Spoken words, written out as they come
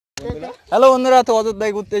Hello বন্ধুরা, তো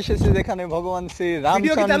অযোধ্যায় ঘুরতে এসেছি যেখানে ভগবান শ্রী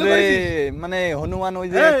রামচন্দ্রে মানে হনুমান ওই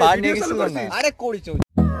যে পাহাড় নিয়ে গেছিল না, আরে করি চল।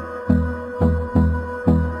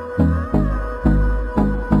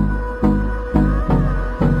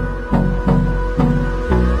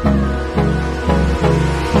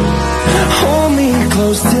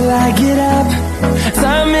 Close till I get up,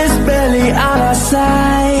 time is barely on our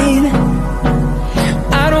side.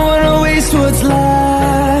 I don't wanna waste what's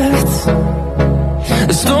left.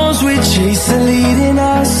 The storms we chase are leading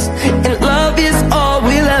us, and love is all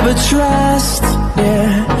we'll ever trust.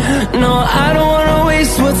 Yeah, no, I don't wanna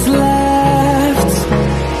waste what's left.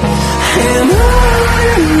 And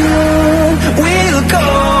on we'll go,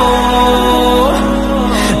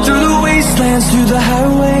 through the wastelands, through the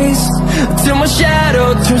highways, till my shadow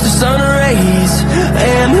turns to sun rays.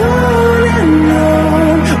 And on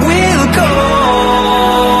we'll go,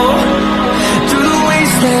 through the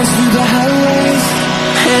wastelands, through the highways.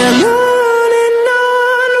 And on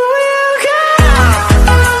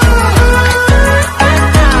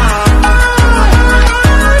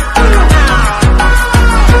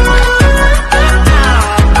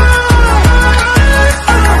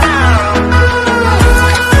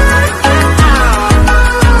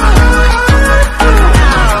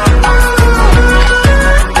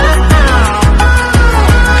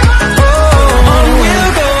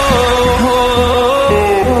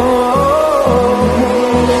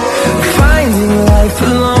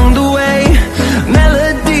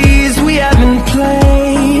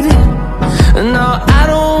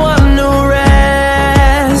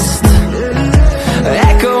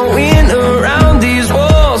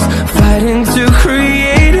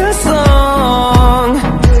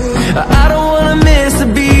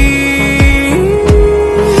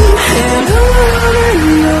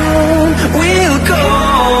we'll go.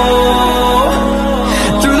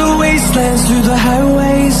 Through the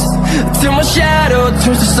highways, till my shadow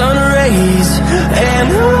turns to sun rays. And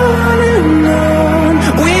on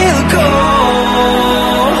we'll go,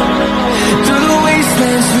 through the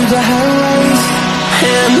wastelands, through the highways.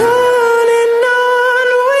 And on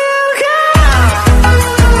we'll go.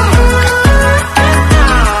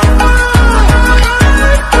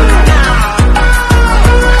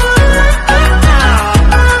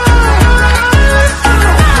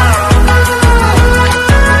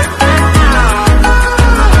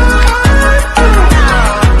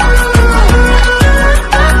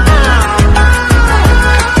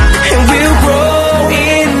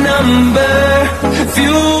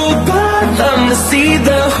 See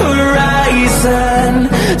the horizon,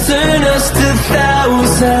 turn us to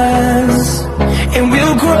thousands, and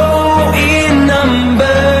we'll grow in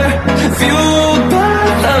number, fueled by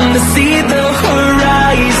them to see the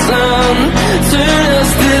horizon, turn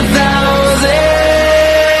us to thousands.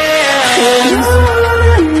 And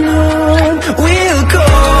on we'll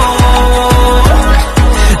go,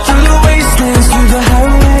 through the wastelands, through the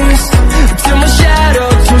highways, till my shadow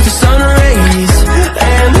turns to sun rays.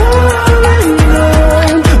 And on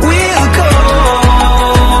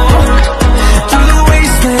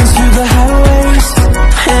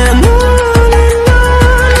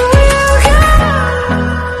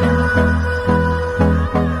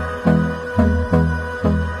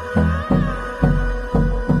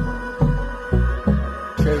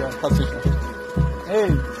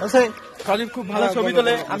সজীব খুব ভালো ছবি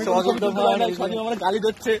তোলে, আমি সজীব আমার গালি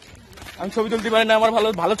দিচ্ছে, আমি ছবি তুলতে পারি না, আমার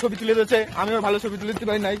ভালো ছবি তুলে দিচ্ছে, আমি ভালো ছবি তুলে দিতে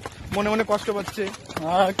পারি নাই, মনে মনে কষ্ট পাচ্ছে।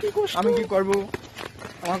 আমি কি করবো,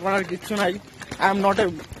 আমার করার কিচ্ছু নাই। I am not a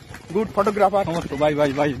good photographer. Bye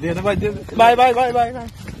bye bye, দিয়ে দে ভাই, bye bye bye bye bye.